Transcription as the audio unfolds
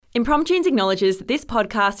Impromptunes acknowledges that this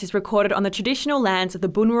podcast is recorded on the traditional lands of the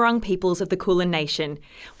Bunurong peoples of the Kulin Nation.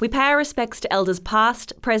 We pay our respects to elders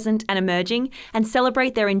past, present and emerging and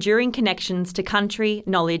celebrate their enduring connections to country,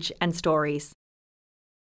 knowledge and stories.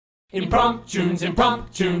 Impromptunes,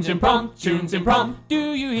 impromptunes, impromptunes, imprompt.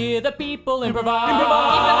 Do you hear the people improvising?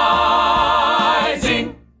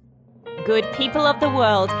 Good people of the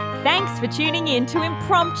world, thanks for tuning in to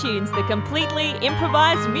Impromptunes, the completely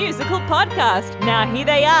improvised musical podcast. Now here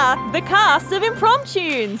they are, the cast of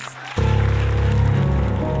Impromptunes.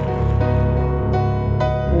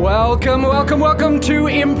 Welcome to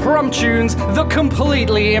Impromptunes, the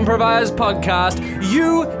completely improvised podcast.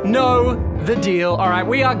 You know the deal. All right,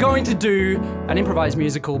 we are going to do an improvised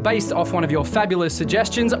musical based off one of your fabulous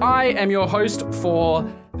suggestions. I am your host for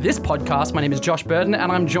this podcast. My name is Josh Burton,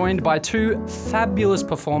 and I'm joined by two fabulous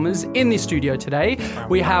performers in the studio today.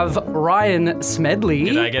 We have Ryan Smedley.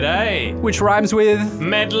 G'day. Which rhymes with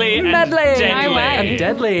Medley and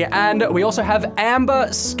deadly. And we also have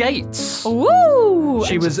Amber Skates. Woo!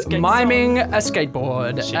 She was miming a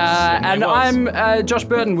skateboard. And I'm Josh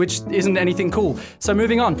Burton, which isn't anything cool. So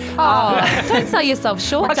moving on. Don't sell yourself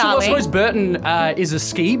short, Actually, darling. I suppose Burton is a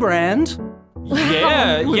ski brand.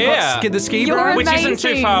 Yeah. The ski You're brand. Which isn't too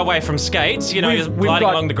amazing. far away from skates, you know, just gliding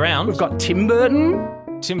along the ground. We've got Tim Burton.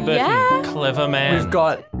 Tim Burton, Yeah. clever man. We've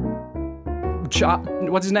got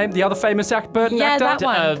what's his name? The other famous Burton Yeah, actor? that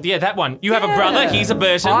one. that one. You have a brother, he's a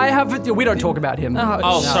Burton. We don't talk about him.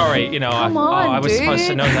 Oh, sorry. You know, Come on, I was dude. supposed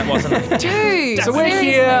to know that, wasn't I? Dude, So we're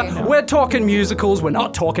here, we're talking musicals, we're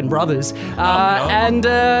not talking brothers. No. And,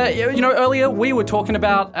 earlier we were talking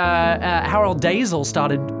about how our days all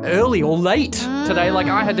started early or late today. Like,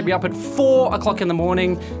 I had to be up at 4 o'clock in the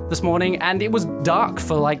morning this morning, and it was dark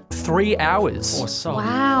for like 3 hours.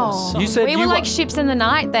 Wow. You said we you were wa- like ships in the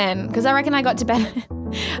night then, because I reckon I got to bed at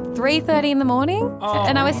 3:30 in the morning.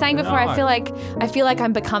 And I was saying before, no. I feel like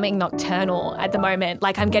I'm becoming nocturnal at the moment.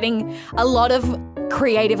 Like I'm getting a lot of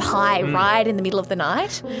creative high right in the middle of the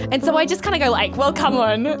night. And so I just kind of go like, well, come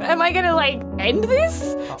on, am I going to like end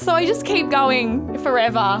this? So I just keep going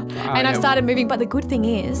forever. And I've started moving. But the good thing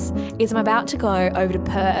is I'm about to go over to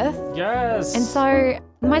Perth. Yes. And so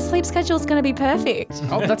my sleep schedule is going to be perfect.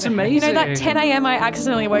 Oh, that's amazing. You know, that 10 a.m. I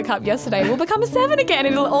accidentally woke up yesterday will become a 7 again.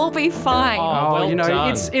 It'll all be fine. Oh, well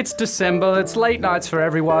done. it's December, it's late nights for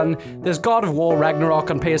everyone. There's God of War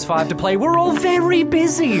Ragnarok on PS5 to play. We're all very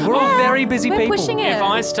busy. We're all very busy We're people. pushing it. If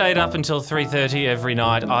I stayed up until 3:30 every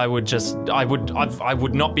night, I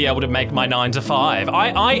would not be able to make my 9 to 5.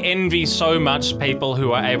 I envy so much people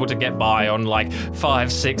who are able to get by on like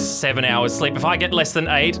 5, 6, 7 hours sleep. If I get less than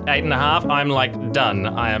 8 and a half, I'm like done.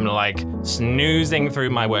 I am like snoozing through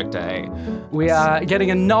my workday. We are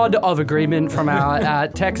getting a nod of agreement from our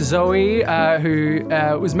tech Zoe, who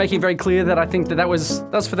was making very clear that I think that was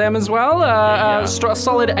for them as well. A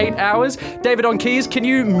solid 8 hours. David on keys, can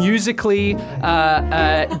you musically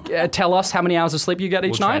tell us how many hours of sleep you get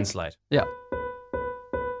each We'll night? translate. Yeah.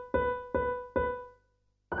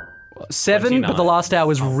 7, 29. but the last hour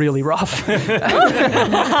was really rough. That's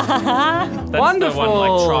Wonderful. the one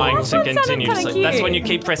like trying to sounded continue to kinda sleep. That's cute. when you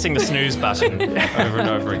keep pressing the snooze button over and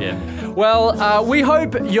over again. Well, we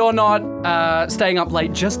hope you're not staying up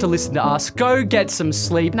late just to listen to us. Go get some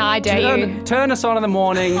sleep. No, I dare you. Turn us on in the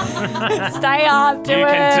morning. Stay up, do You it.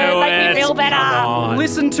 can do Make it. me feel better. Come on.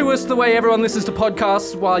 Listen to us the way everyone listens to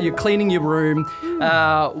podcasts while you're cleaning your room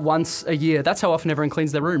once a year. That's how often everyone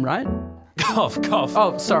cleans their room, right? Cough.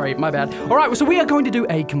 Oh, sorry, my bad. All right, so we are going to do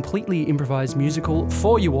a completely improvised musical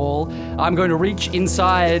for you all. I'm going to reach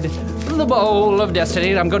inside the bowl of destiny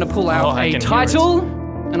and I'm going to pull out I a can hear title.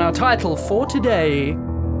 And our title for today,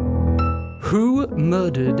 Who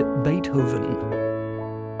Murdered Beethoven?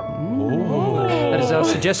 That is our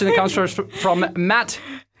suggestion that comes from Matt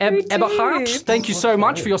Eberhardt. Thank you so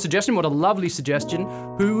much for your suggestion. What a lovely suggestion.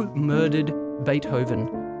 Who murdered Beethoven?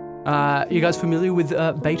 You guys familiar with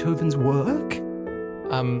Beethoven's work?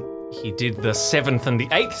 He did the 7th and the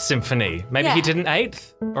 8th symphony. Maybe he Yeah. did an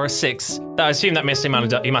 8th or a 6th. I assume that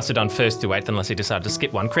he must have done 1st to 8th unless he decided to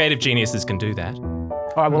skip one. Creative geniuses can do that.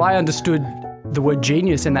 All right, well, I understood the word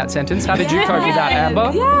genius in that sentence. How did you cope with that,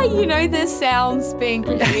 Amber? Yeah, you know the sounds being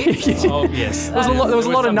produced. Oh, yes. There was a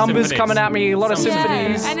lot of some numbers symphonies. coming at me, a lot of Some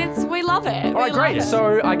symphonies. Yeah, and we love it. All right, great.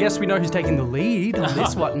 So I guess we know who's taking the lead on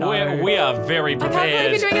this one. No. We are very I can't prepared.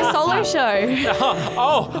 believe you're doing a solo show.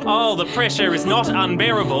 Oh, the pressure is not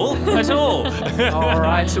unbearable at all. All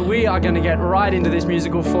right, so we are going to get right into this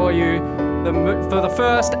musical for you. For the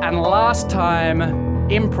first and last time,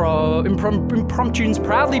 Impromptunes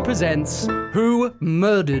proudly presents Who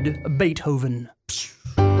Murdered Beethoven?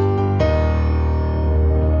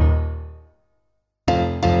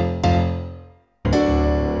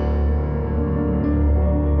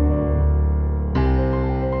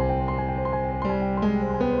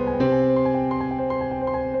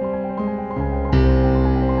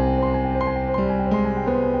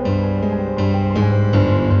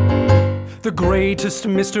 the greatest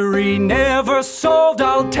mystery never solved,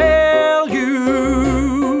 I'll tell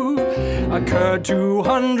you. Occurred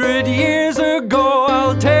 200 years ago,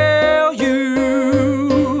 I'll tell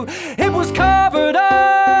you. It was covered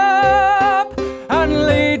up and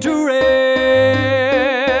laid to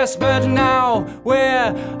rest, but now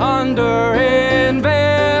we're under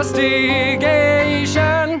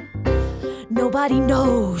investigation. Nobody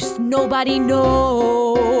knows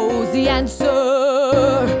the answer.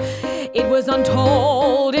 It was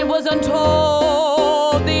untold, the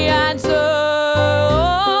answer.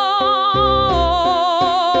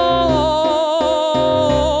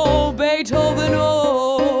 Oh, Beethoven,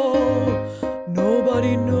 oh,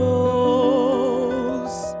 nobody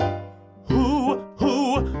knows. Who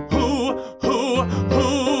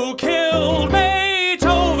killed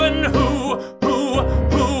Beethoven? Who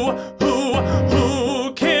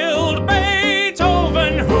killed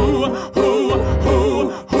Beethoven? Who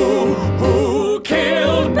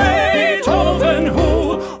killed Beethoven?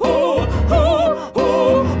 Who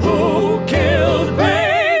killed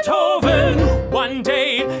Beethoven? One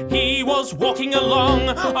day he was walking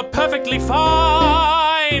along, perfectly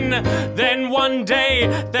fine. Then one day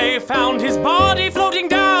they found his body floating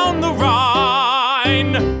down the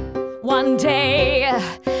Rhine. One day,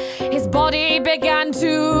 his body began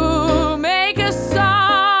to make a sound,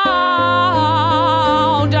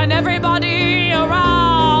 and everybody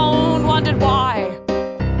around wondered why.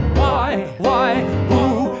 Why,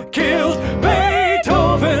 who killed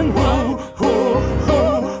Beethoven? Who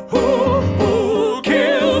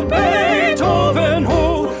killed Beethoven?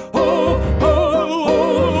 Who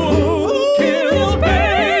killed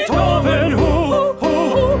Beethoven? Who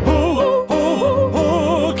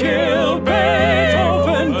killed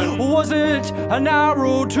Beethoven? Was it an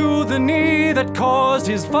arrow to the knee that caused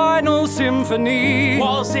his final symphony?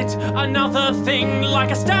 Was it another thing like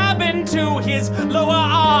a stab into his lower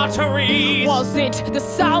arteries? Was it the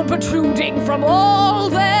sound protruding from all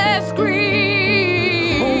their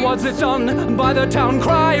screams? Was it done by the town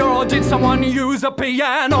crier, or did someone use a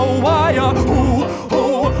piano wire? Who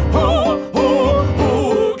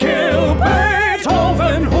killed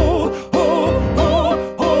Beethoven? Who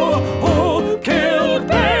killed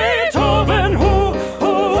Beethoven? Who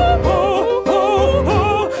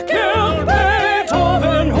killed Beethoven?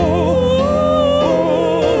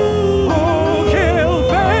 Who killed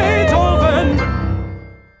Beethoven?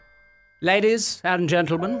 Ladies and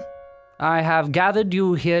gentlemen, I have gathered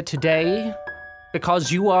you here today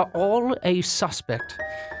because you are all a suspect.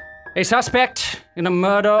 A suspect in a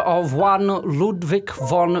murder of one Ludwig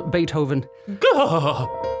von Beethoven.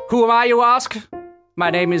 Who am I, you ask?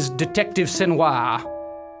 My name is Detective Senoir,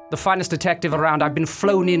 the finest detective around. I've been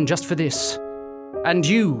flown in just for this. And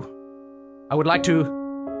you, I would like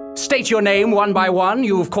to state your name one by one.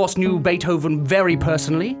 You, of course, knew Beethoven very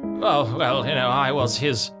personally. Oh, well, I was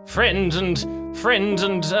his friend and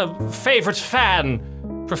favorite fan,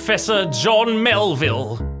 Professor John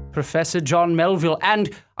Melville. Professor John Melville,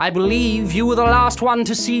 and I believe you were the last one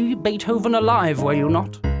to see Beethoven alive, were you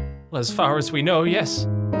not? Well, as far as we know, yes.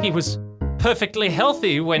 He was perfectly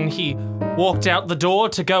healthy when he walked out the door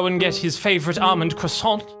to go and get his favorite almond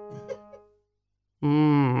croissant.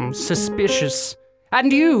 Suspicious.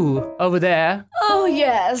 And you, over there? Oh,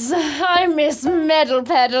 yes, I miss Metal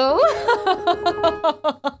Pedal.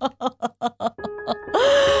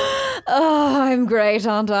 Oh, I'm great,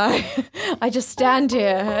 aren't I? I just stand here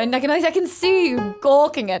and I can see you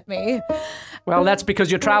gawking at me. Well, that's because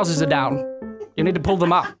your trousers are down. You need to pull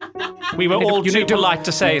them up. We were all too polite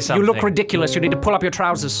to say something. You look ridiculous. You need to pull up your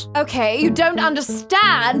trousers. Okay, you don't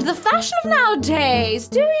understand the fashion of nowadays,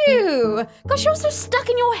 do you? Gosh, you're so stuck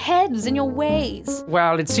in your heads and your ways.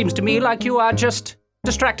 Well, it seems to me like you are just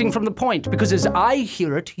distracting from the point, because as I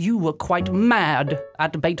hear it, you were quite mad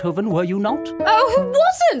at Beethoven, were you not? Oh, who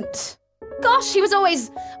wasn't? Gosh, he was always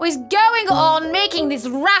going on making this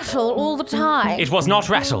rattle all the time. It was not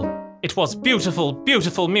rattle. It was beautiful,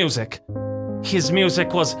 beautiful music. His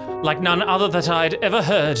music was like none other that I'd ever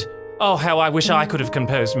heard. Oh, how I wish I could have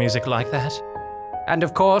composed music like that. And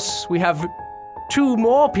of course, we have two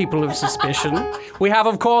more people of suspicion. We have,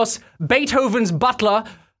 of course, Beethoven's butler,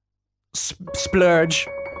 Splurge.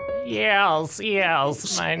 Yes,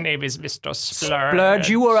 my name is Mr. Splurge. Splurge,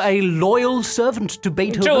 you were a loyal servant to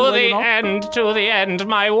Beethoven, To the end.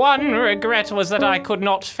 My one regret was that I could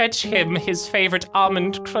not fetch him his favorite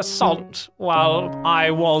almond croissant while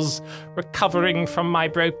I was recovering from my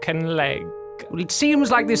broken leg. Well, it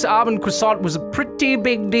seems like this almond croissant was a pretty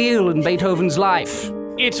big deal in Beethoven's life.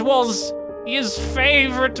 It was his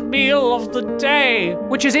favorite meal of the day.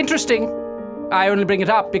 Which is interesting. I only bring it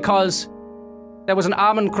up because there was an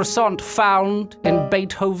almond croissant found in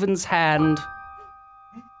Beethoven's hand.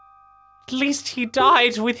 At least he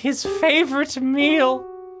died with his favorite meal.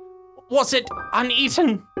 Was it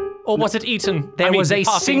uneaten? Or was it eaten? There was a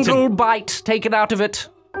half single eaten. bite taken out of it.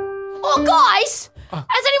 Oh, guys!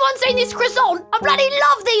 Has anyone seen this croissant? I bloody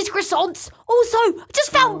love these croissants. Also, I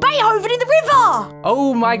just found Beethoven in the river.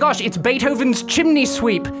 Oh my gosh, it's Beethoven's chimney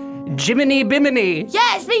sweep. Jiminy Bimini.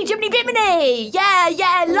 Yeah, it's me, Jiminy Bimini.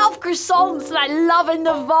 Yeah, love croissants, like loving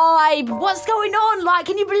the vibe. What's going on? Like,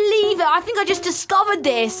 can you believe it? I think I just discovered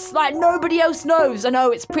this. Like, nobody else knows. I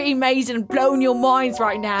know, it's pretty amazing and blowing your minds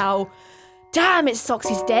right now. Damn, it sucks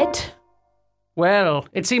he's dead. Well,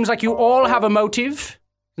 it seems like you all have a motive,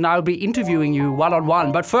 and I'll be interviewing you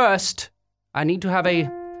one-on-one. But first, I need to have a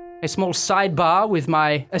small sidebar with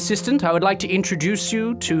my assistant. I would like to introduce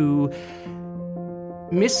you to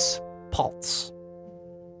Miss Potts.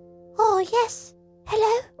 Oh, yes.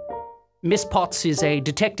 Hello? Miss Potts is a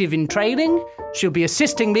detective in training. She'll be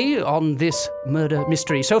assisting me on this murder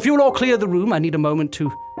mystery. So if you'll all clear the room, I need a moment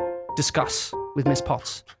to discuss with Miss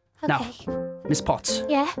Potts. Okay. Now, Miss Potts,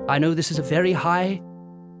 Yeah? I know this is a very high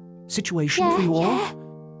situation for you all,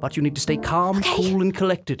 but you need to stay calm, Okay. cool, and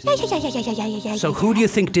collected. Yeah. So who do you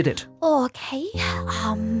think did it? Okay.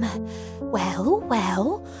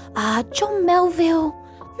 John Melville.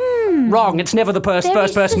 Wrong. It's never the first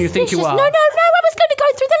person you think you suspicious. are. No, I was going to go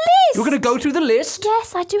through the list. You're going to go through the list?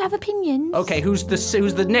 Yes, I do have opinions. Okay, who's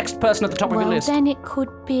the next person at the top of your list? Then it could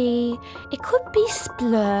be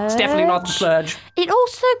Splurge. It's definitely not the Splurge. It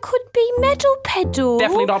also could be Metal Pedal.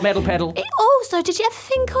 Definitely not Metal Pedal. It also, did you ever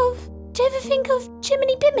think of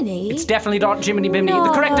Jiminy Bimini? It's definitely not Jiminy Bimini. No.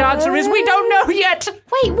 The correct answer is we don't know yet.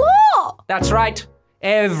 Wait, what? That's right.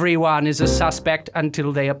 Everyone is a suspect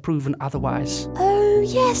until they are proven otherwise. Oh,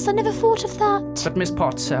 yes, I never thought of that. But Miss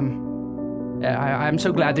Potts, I'm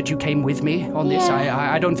so glad that you came with me on this. Yeah.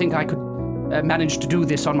 I don't think I could manage to do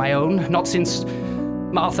this on my own. Not since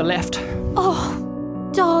Martha left. Oh,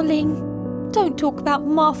 darling. Don't talk about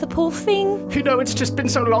Martha, poor thing. You know, it's just been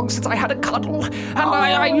so long since I had a cuddle, and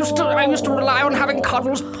I used to rely on having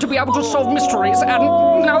cuddles to be able to solve mysteries. And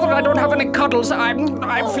now that I don't have any cuddles, I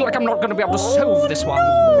feel like I'm not going to be able to solve this one.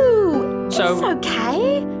 No, So- it's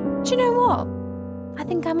okay. Do you know what? I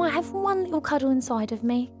think I might have one little cuddle inside of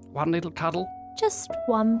me. One little cuddle. Just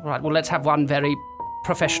one. Right. Well, let's have one very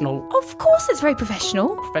professional Of course, it's very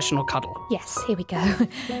professional. cuddle. Yes, here we go.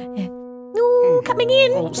 Ooh, coming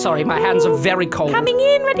in. Oh, sorry, my hands are very cold. Coming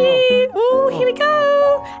in, ready. Ooh, here we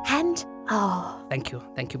go. And, Thank you,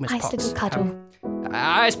 Miss nice Potts. little cuddle.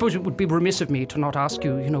 I suppose it would be remiss of me to not ask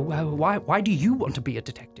you. Why do you want to be a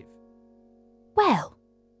detective? Well,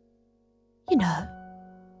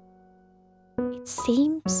 it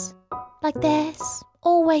seems like there's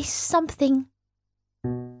always something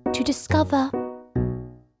to discover.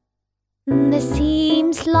 There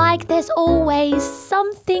seems like there's always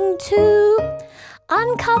something to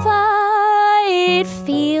uncover. It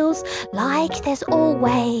feels like there's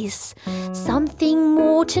always something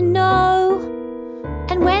more to know.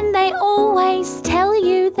 And when they always tell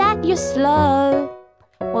you that you're slow,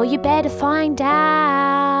 well, you better find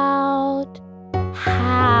out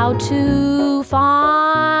how to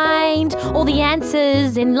find all the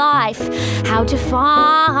answers in life, how to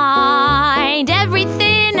find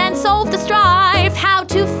everything and solve the strife, how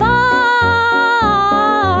to find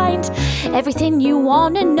everything you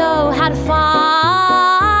want to know, how to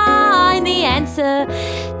find the answer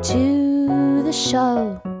to the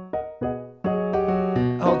show.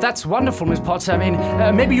 Oh, that's wonderful, Miss Potts. I mean,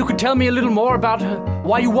 maybe you could tell me a little more about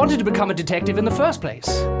why you wanted to become a detective in the first place.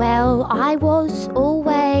 Well, I was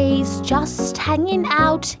always just hanging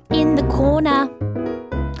out in the corner,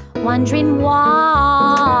 wondering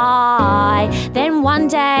why. Then one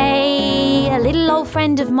day, a little old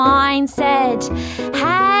friend of mine said,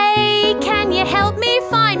 "Hey, can you help me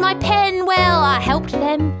find my pen?" Well, I helped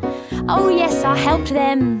them. Oh yes, I helped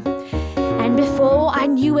them. And before I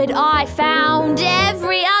knew it, I found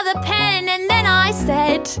every other pen. And then I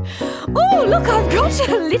said, "Oh, look, I've got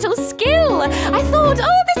a little skill." I thought,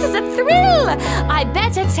 "Oh, this is a thrill. I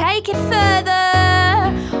better take it further."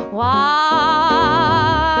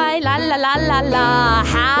 Why? La la la la la.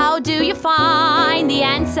 How do you find the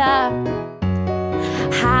answer?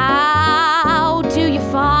 How do you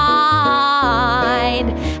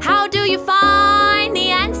find the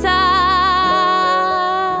answer?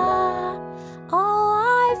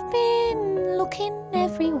 Oh, I've been looking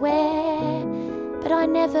everywhere, but I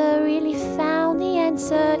never really found the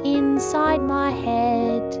answer inside my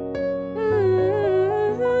head.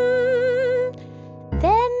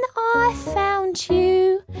 Then I found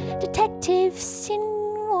you, Detective Sinwai.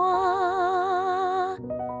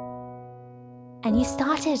 and you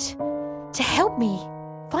started to help me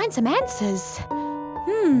find some answers.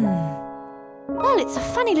 Well, it's a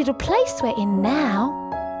funny little place we're in now.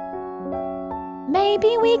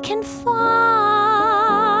 Maybe we can find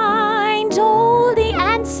all the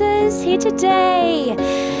answers here today.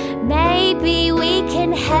 Maybe we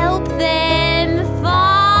can help them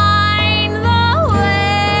find the way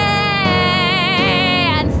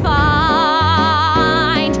and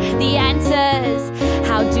find the answers.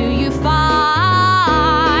 How do you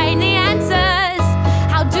find the answers?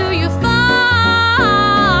 How do you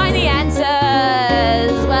find the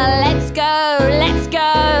answers? Well, let's go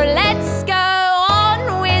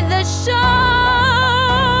on with the show.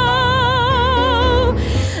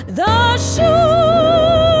 The show.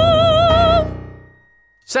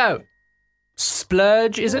 So,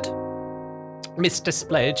 Splurge, is it? Mr.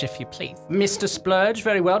 Splurge, if you please. Mr. Splurge,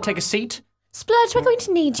 very well. Take a seat. Splurge, we're going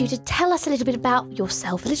to need you to tell us a little bit about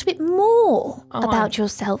yourself, a little bit more about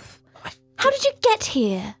yourself. How did you get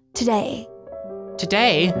here today?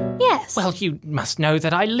 Today? Yes. Well, you must know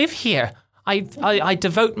that I live here. I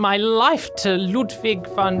devote my life to Ludwig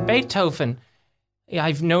van Beethoven.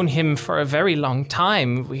 I've known him for a very long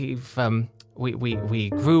time. We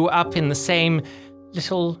grew up in the same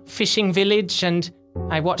little fishing village, and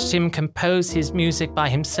I watched him compose his music by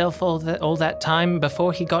himself all that time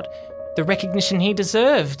before he got the recognition he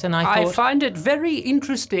deserved. And I find it very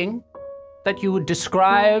interesting that you would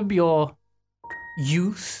describe your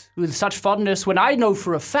youth with such fondness when I know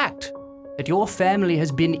for a fact that your family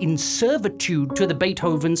has been in servitude to the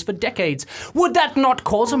Beethovens for decades. Would that not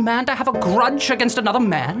cause a man to have a grudge against another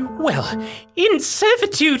man? Well, in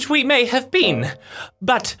servitude we may have been,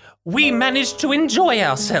 but we managed to enjoy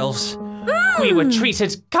ourselves. We were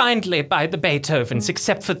treated kindly by the Beethovens,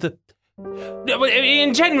 except for the...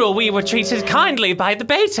 In general, we were treated kindly by the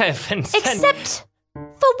Beethovens. Except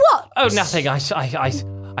for what? Oh, nothing. I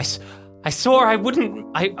swore I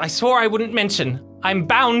wouldn't mention. I'm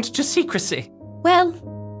bound to secrecy.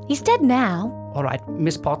 Well, he's dead now. All right,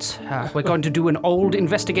 Miss Potts, we're going to do an old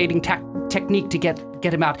investigating technique to get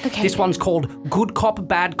him out. Okay. This one's called good cop,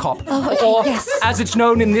 bad cop. Oh, okay, or, yes. as it's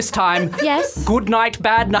known in this time, Yes. good night,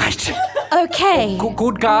 bad night. Okay.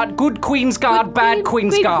 Good guard, good queen's guard, bad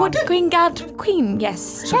queen's guard. Good queen guard, queen,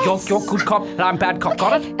 yes. So yes. you're good cop and I'm bad cop,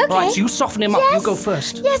 got it? Okay. All right, so you soften him up, Yes. you go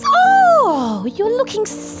first. Yes, oh, you're looking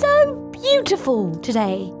so beautiful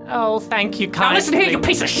today. Oh, thank you Now kindly. listen here, you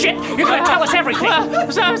piece of shit! You're gonna tell us everything!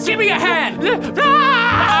 Give me your hand!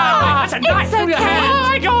 That's a knife through your Oh hand!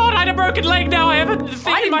 my god, I had a broken leg now. I have a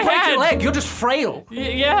thing I in didn't my break hand. your leg, you're just frail.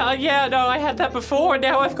 Yeah, no, I had that before, and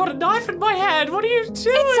now I've got a knife in my hand. What are you doing?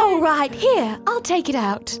 It's all right. Here, I'll take it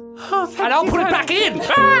out. Oh, thank And I'll you put it very- back in!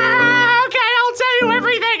 Okay, I'll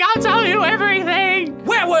tell you everything.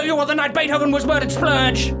 Where were you on the night Beethoven was murdered,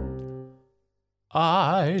 Splurge?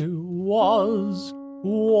 I was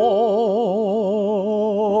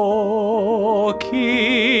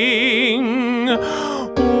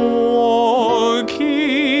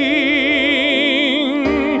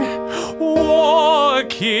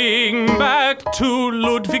walking back to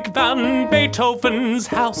Ludwig van Beethoven's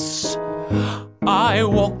house. I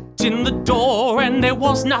walked in the door and there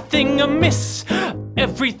was nothing amiss.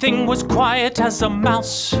 Everything was quiet as a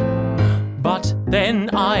mouse. But then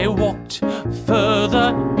I walked further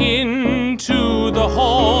into the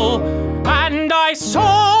hall and I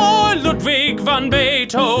saw Ludwig van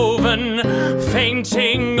Beethoven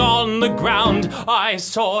fainting on the ground. I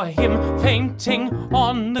saw him fainting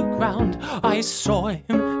on the ground. I saw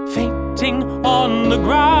him fainting on the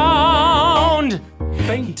ground.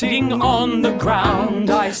 Fainting on the ground.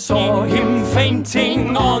 I saw him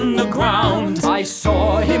fainting on the ground. I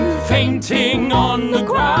saw him fainting on the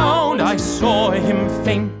ground. I saw him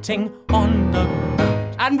fainting on the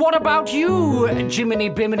ground. And what about you, Jiminy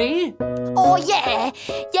Bimini? Oh, yeah,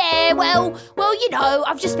 well, you know,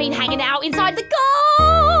 I've just been hanging out inside the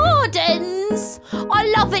gardens. I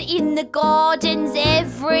love it in the gardens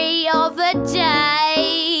every other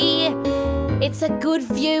day. It's a good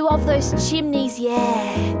view of those chimneys,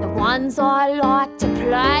 yeah, the ones I like to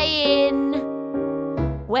play in.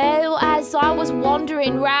 Well, as I was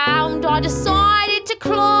wandering round, I decided to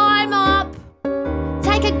climb up,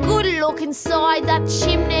 take a good look inside that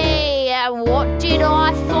chimney, and what did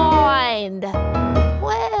I find?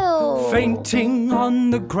 Well... Fainting on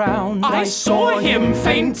the ground. I saw him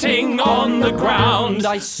fainting on the ground.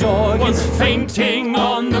 I saw him fainting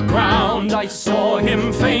on the ground. I saw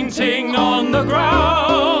him fainting on the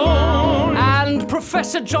ground. And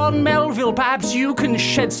Professor John Melville, perhaps you can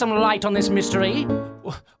shed some light on this mystery.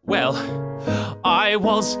 Well, I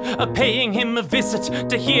was paying him a visit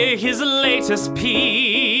to hear his latest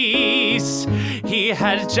piece. He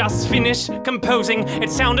had just finished composing. It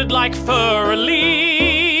sounded like for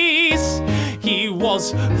release. He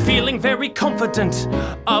was feeling very confident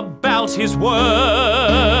about his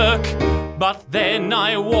work. But then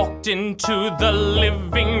I walked into the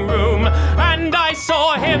living room and I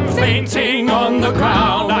saw him fainting on the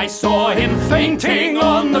ground. I saw him fainting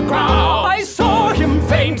on the ground. I saw him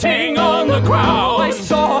fainting on the ground. I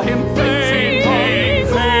saw him fainting.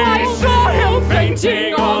 I saw him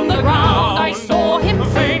fainting on the ground. I saw him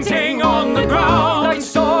fainting on the ground. I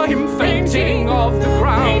saw him fainting off the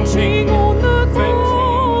ground. Fainting on the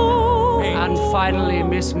ground. And finally,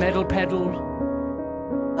 Miss Metal Pedal.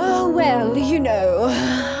 Oh, well, you know,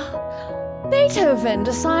 Beethoven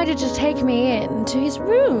decided to take me into his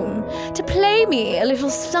room to play me a little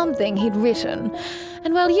something he'd written.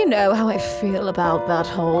 And, well, you know how I feel about that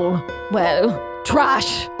whole, well,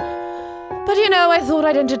 trash. But, you know, I thought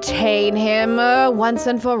I'd entertain him once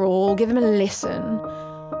and for all, give him a listen.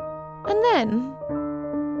 And then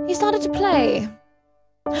he started to play.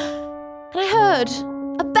 And I heard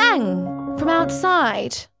a bang from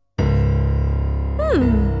outside.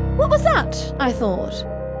 What was that? I thought.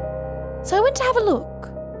 So I went to have a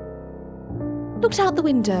look. Looked out the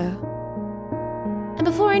window. And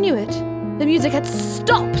before I knew it, the music had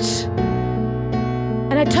stopped.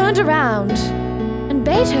 And I turned around, and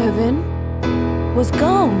Beethoven was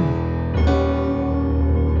gone.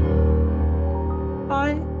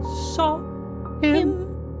 I saw him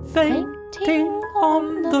fainting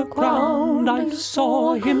on the ground. I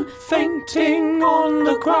saw him fainting on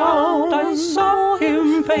the ground. I saw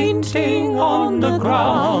him fainting on the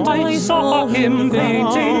ground. I saw him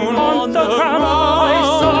fainting on the ground. I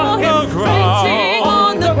saw him fainting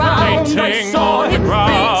on the ground. I saw him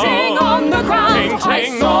fainting on the ground. I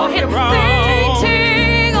saw him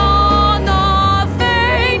fainting on the ground.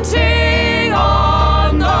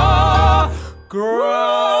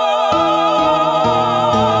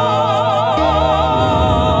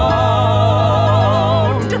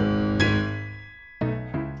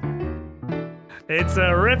 It's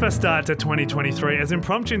a ripper start to 2023 as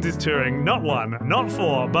Impromptunes is touring not 1, not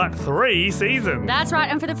 4, but 3 seasons. That's right,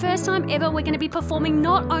 and for the first time ever, we're going to be performing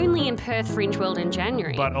not only in Perth Fringe World in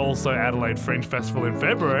January, But also Adelaide Fringe Festival in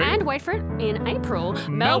February. and wait for it, in April,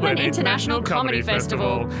 Melbourne International Comedy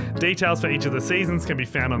Festival. Details for each of the seasons can be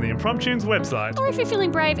found on the Impromptunes website. Or if you're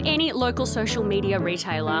feeling brave, any local social media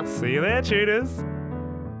retailer. See you there, tutors.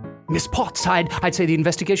 Miss Potts, I'd say the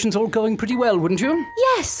investigation's all going pretty well, wouldn't you?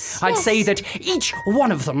 Yes. I'd say that each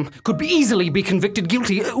one of them could easily be convicted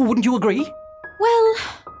guilty. Wouldn't you agree? Well,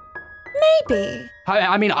 maybe.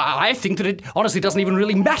 I mean, I think that it honestly doesn't even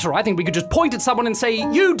really matter. I think we could just point at someone and say,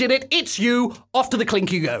 you did it, it's you, off to the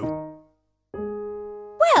clink you go.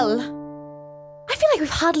 Well, I feel like we've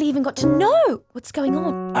hardly even got to know what's going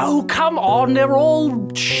on. Oh, come on, they're all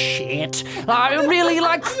shit. I really,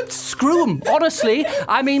 screw them, honestly.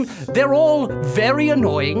 I mean, they're all very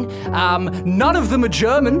annoying. None of them are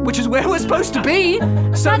German, which is where we're supposed to be.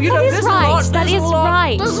 So, That is right. That is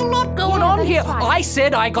right. There's a lot going on here. I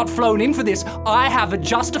said I got flown in for this. I have a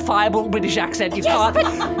justifiable British accent. You can't.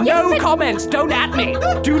 No comments. Don't at me.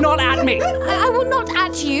 Do not at me. I will not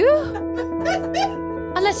at you.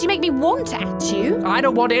 Unless you make me want to at you. I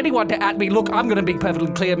don't want anyone to at me. Look, I'm going to be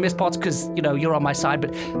perfectly clear, Miss Potts, because, you're on my side.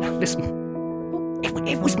 But listen,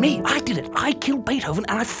 it was me. I did it. I killed Beethoven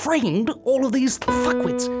and I framed all of these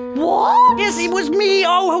fuckwits. What? Yes, it was me.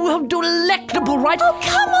 Oh, how delectable, right? Oh,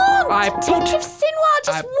 come on! Detective Sinwar,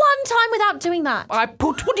 just one time without doing that.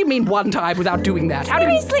 What do you mean one time without doing that?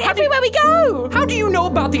 Seriously, everywhere we go! How do you know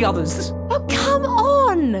about the others? Oh, come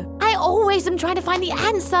on! I always am trying to find the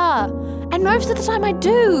answer. And most of the time I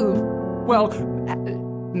do. Well,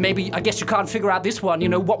 maybe, I guess you can't figure out this one.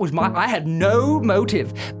 What was I had no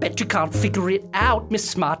motive. Bet you can't figure it out, Miss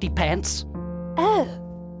Smarty Pants. Oh,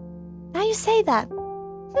 now you say that.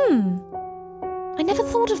 I never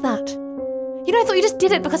thought of that. I thought you just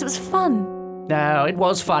did it because it was fun. No, it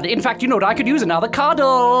was fun. In fact, I could use another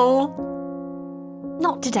cuddle.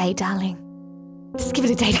 Not today, darling. Just give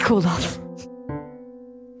it a day to cool off.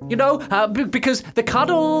 Because the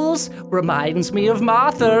cuddles reminds me of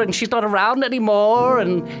Martha, and she's not around anymore,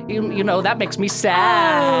 and, that makes me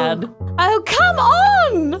sad. Oh, come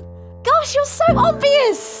on! Gosh, you're so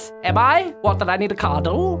obvious! Am I? What, that I need a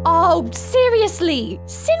cuddle? Oh, seriously.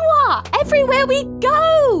 Sinwar, everywhere we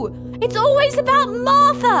go! It's always about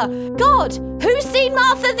Martha! God, who's seen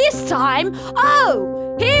Martha this time?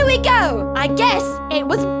 Oh, here we go! I guess it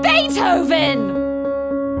was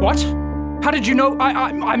Beethoven! What? How did you know?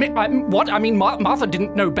 What? I mean, Martha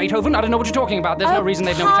didn't know Beethoven. I don't know what you're talking about. There's no reason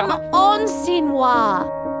they'd know each other. Come on, Sinwar.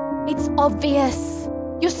 It's obvious.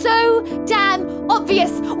 You're so damn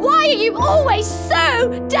obvious. Why are you always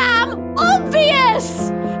so damn obvious?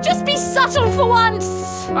 Just be subtle for once.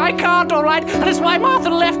 I can't, all right? And it's why Martha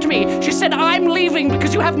left me. She said, I'm leaving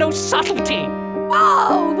because you have no subtlety.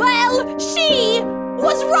 Oh, well, she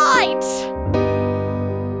was right.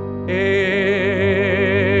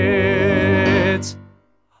 It's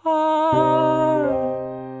hard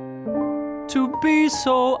to be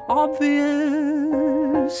so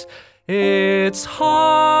obvious. It's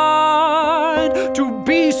hard to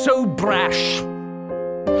be so brash.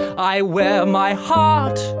 I wear my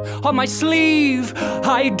heart on my sleeve.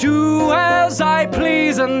 I do as I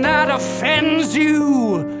please, and that offends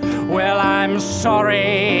you. Well, I'm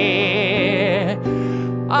sorry.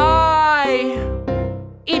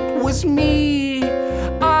 It was me.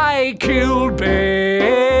 I killed Beethoven.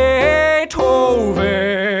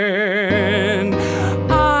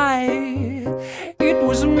 It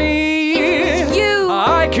was me. It was you.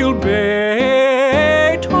 I killed Beethoven.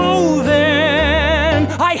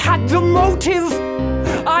 I had the motive.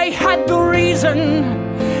 I had the reason.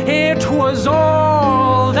 It was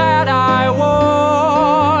all that I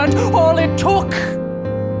want. All it took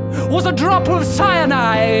was a drop of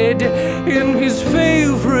cyanide in his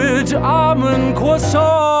favorite almond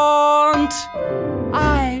croissant.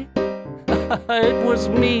 It was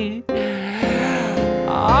me.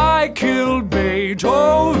 I killed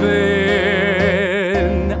Beethoven.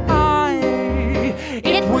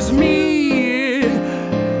 It was me.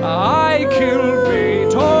 I killed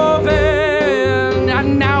Beethoven.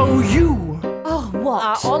 And now you Oh, what?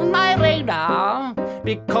 are on my radar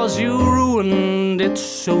because you ruined it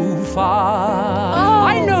so far. Oh.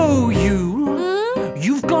 I know you.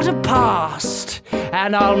 You've got a past,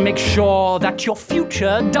 and I'll make sure that your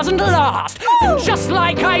future doesn't last. Just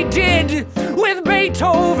like I did with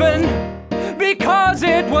Beethoven. Because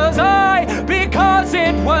it was I.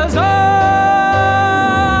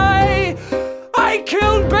 I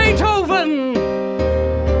killed Beethoven.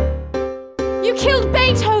 You killed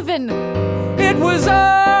Beethoven. It was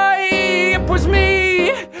me.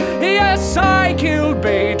 Yes, I killed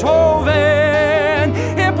Beethoven.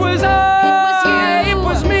 It was you. It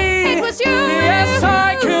was me. It was you. Yes,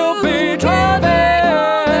 I killed Beethoven.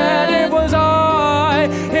 It was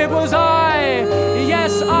I.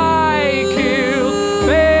 Yes, I killed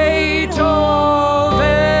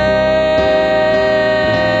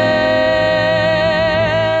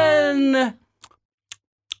Beethoven.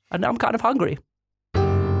 And now I'm kind of hungry.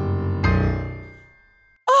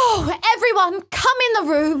 Oh, everyone, come in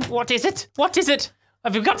the room. What is it? What is it?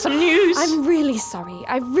 Have you got some news? I'm really sorry.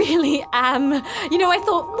 I really am. You know, I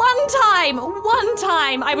thought one time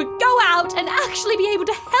I would go out and actually be able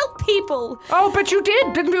to help people. Oh, but you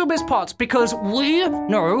didn't you, Miss Potts? Because we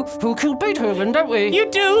know who killed Beethoven, don't we? You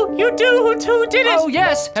do. Who did it? Oh,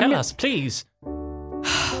 yes. Tell us, please.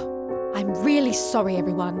 I'm really sorry,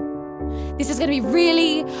 everyone. This is going to be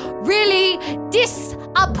really, really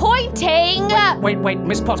disappointing. Wait,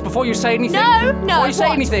 Miss Potts, before you say anything. No. Before you say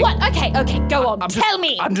What? anything. What? Okay, go on. I'm just- Tell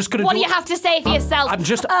me. I'm just gonna What do- do you have to say for yourself? I'm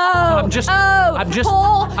just- Oh, I'm just- Oh, I'm just-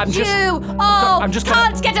 poor I'm just- you. Oh, I'm just gonna-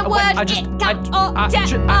 can't get a wait, word. I just-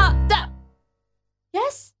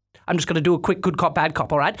 Yes? I'm just going to do a quick good cop, bad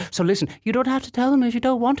cop, all right? So listen, you don't have to tell them if you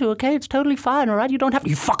don't want to, okay? It's totally fine, all right? You don't have to.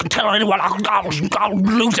 You fucking tell anyone. I'll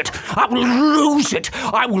lose it. I will lose it.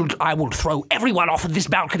 I will throw everyone off of this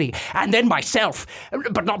balcony, and then myself,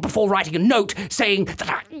 but not before writing a note saying that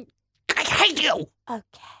I hate you. Okay.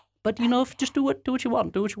 But you know, just do what you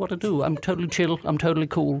want. Do what you want to do. I'm totally chill. I'm totally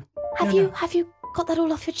cool. Have you got that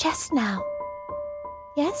all off your chest now?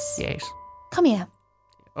 Yes? Yes. Come here.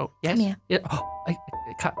 Oh, yes. Come here. Yeah. Oh,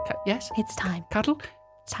 yes. It's time. Cuddle.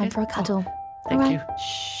 It's time for a cuddle. Thank All right. you.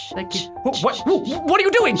 Shh. Thank you. shh, What are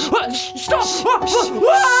you doing? Stop!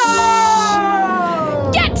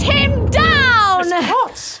 Get him down!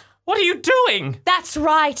 What? What are you doing? That's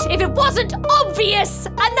right. If it wasn't obvious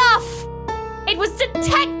enough, it was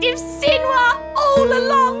Detective Sinwa all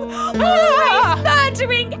along, always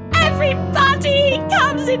murdering everybody he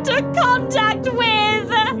comes into contact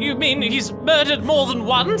with. You mean he's murdered more than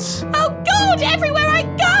once? Oh God, everywhere I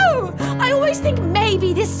go! I always think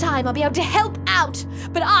maybe this time I'll be able to help out,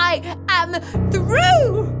 but I am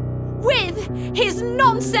through with his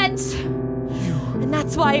nonsense. And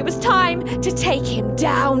that's why it was time to take him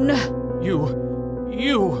down. You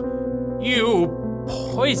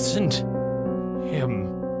poisoned him.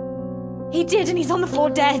 He did, and he's on the floor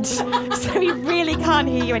dead, so he really can't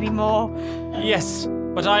hear you anymore. Yes,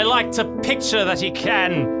 but I like to picture that he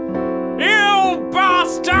can. You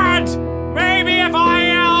bastard! Maybe if I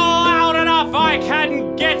yell loud enough, I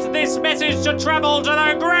can get this message to travel to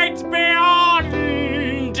the great beyond!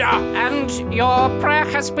 your prayer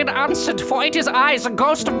has been answered, for it is I, the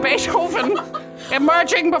ghost of Beethoven,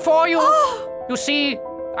 emerging before you. You see,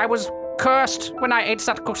 I was cursed when I ate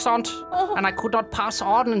that croissant, and I could not pass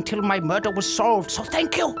on until my murder was solved. So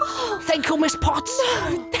thank you. Thank you, Miss Potts.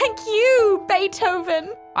 Thank you,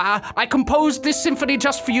 Beethoven. I composed this symphony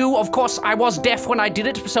just for you. Of course, I was deaf when I did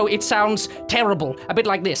it, so it sounds terrible. A bit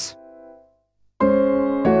like this.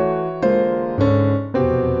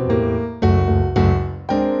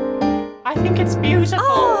 I think it's beautiful.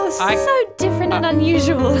 Oh, so different and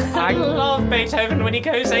unusual. I love Beethoven when he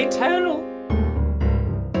goes atonal.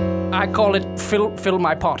 I call it fill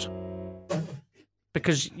my pot.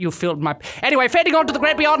 Because you filled my... Anyway, fading on to the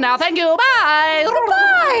great beyond now. Thank you. Bye.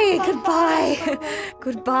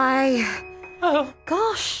 Goodbye. Oh,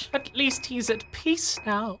 Gosh. at least he's at peace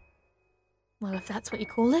now. Well, if that's what you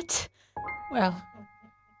call it. Well,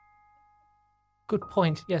 good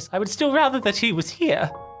point. Yes, I would still rather that he was here.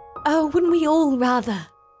 Oh, wouldn't we all rather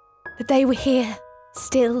that they were here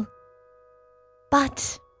still?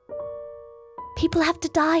 But people have to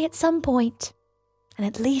die at some point, and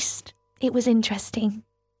at least it was interesting.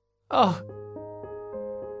 Oh,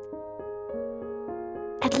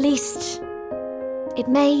 At least it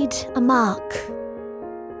made a mark.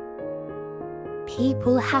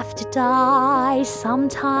 People have to die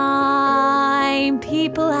sometime.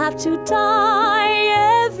 People have to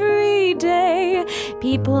die every day.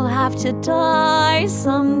 People have to die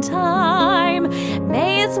sometime.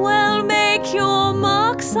 May as well make your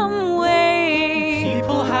mark some way.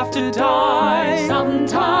 people have to die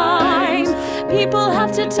Sometimes people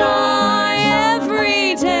have to die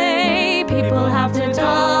every day. People have to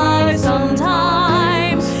die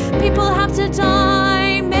sometimes. People have to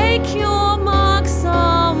die. Make your mark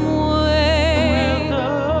some way.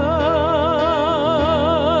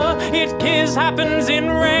 It happens in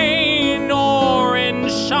rain or in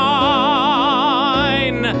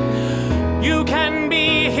shine. You can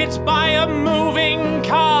be hit by a moving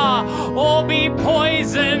car or be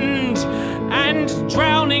poisoned and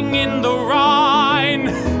drowning in the Rhine.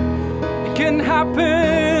 It can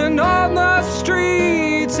happen on the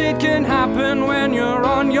streets. It can happen when you're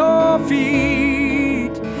on your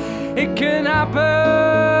feet. It can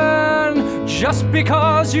happen just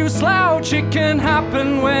because you slouch. It can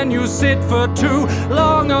happen when you sit for too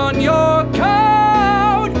long on your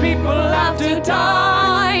couch. People have to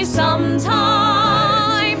die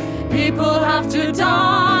sometime. People have to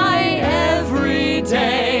die every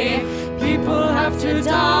day. People have to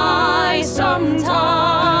die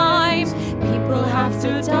sometimes. People have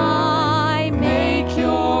to die. Make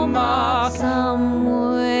your mark some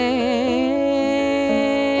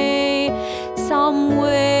way. Some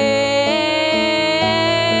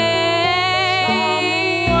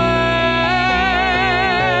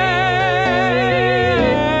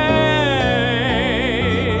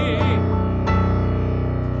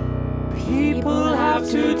People have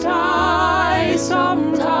to die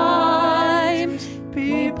sometimes.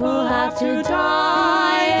 People have to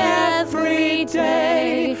die every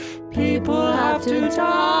day. People have to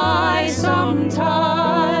die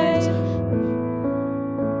sometimes.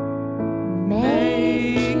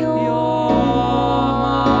 Make your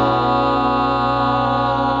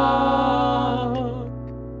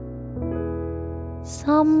mark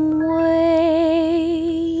some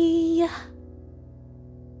way.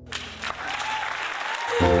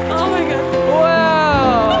 Oh my god.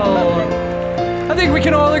 Well, I think we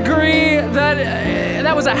can all agree that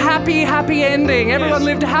that was a happy ending. Everyone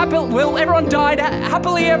lived happy. Well, everyone died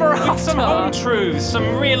happily ever after. Some home truths,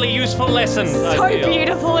 some really useful lessons. I So feel.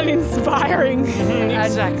 beautiful and inspiring.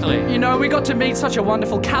 Exactly. You know, we got to meet such a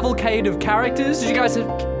wonderful cavalcade of characters. Did you guys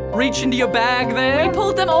reach into your bag there? We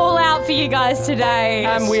pulled them all out for you guys today.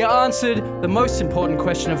 And we answered the most important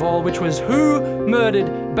question of all, which was who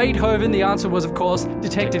murdered Beethoven? The answer was, of course,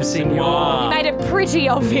 Detective Senior. made it pretty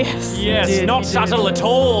obvious. Yes, did, not you did. subtle at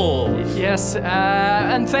all. Yes,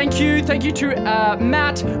 and thank you to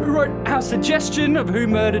Matt, who wrote our suggestion of who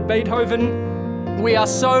murdered Beethoven. We are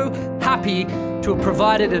so happy to have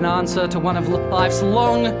provided an answer to one of life's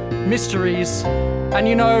long mysteries. And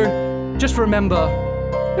you know, just remember,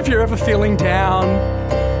 if you're ever feeling down,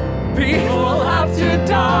 people have to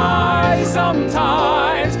die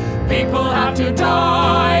sometimes. People have to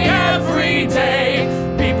die every day.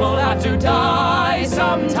 People have to die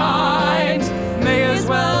sometimes. May as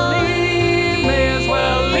well leave, may as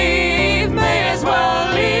well leave, may as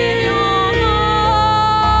well leave your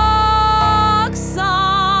mark some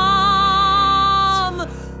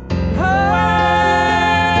way.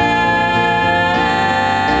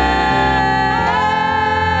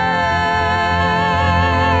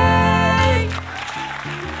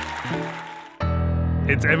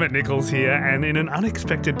 it's Emmett Nichols here, and in an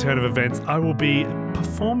unexpected turn of events, I will be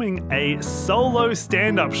performing a solo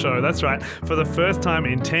stand-up show. That's right, for the first time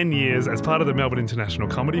in 10 years as part of the Melbourne International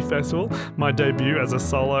Comedy Festival, my debut as a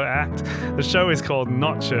solo act. The show is called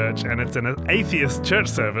Not Church, and it's an atheist church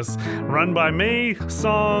service run by me,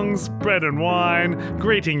 songs, bread and wine,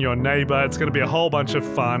 greeting your neighbour. It's going to be a whole bunch of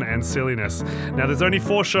fun and silliness. Now, there's only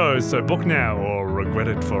 4 shows, so book now or regret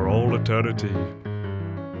it for all eternity.